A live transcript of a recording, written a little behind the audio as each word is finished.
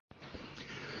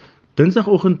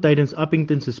Dinsdagoggend tydens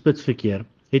Upington se spitsverkeer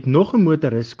het nog 'n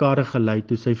motoris skade gely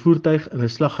toe sy voertuig in 'n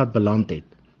slaggat beland het,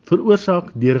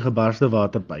 veroorsaak deur 'n gebarste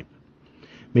waterpyp.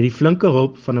 Met die flinke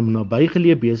hulp van 'n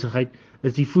nabygeleë besigheid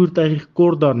is die voertuig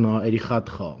kort daarna uit die gat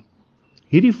gehaal.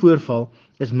 Hierdie voorval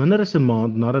is minder as 'n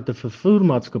maand nadat 'n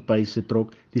vervoermaatskappy se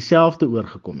trok dieselfde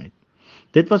oorgekom het.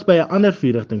 Dit was by 'n ander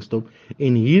vierrigtingstop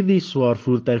en hierdie swaar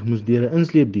voertuig moes deur 'n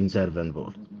insleepdiens herwin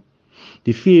word.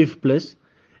 Die VF+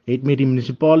 het met die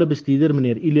munisipale bestuurder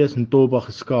meneer Elias Ntobha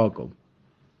geskakel.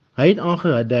 Hy het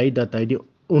aangedui dat hy die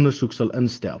ondersoek sal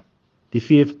instel. Die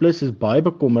VF+ is baie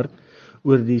bekommerd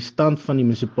oor die stand van die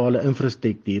munisipale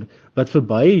infrastruktuur wat vir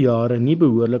baie jare nie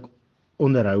behoorlik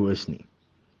onderhou is nie.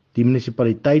 Die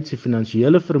munisipaliteit se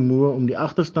finansiële vermoë om die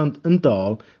agterstand in te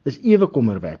haal is ewe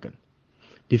kommerwekkend.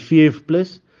 Die VF+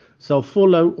 sal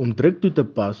volhou om druk toe te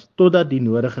pas totdat die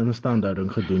nodige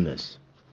instandhouding gedoen is.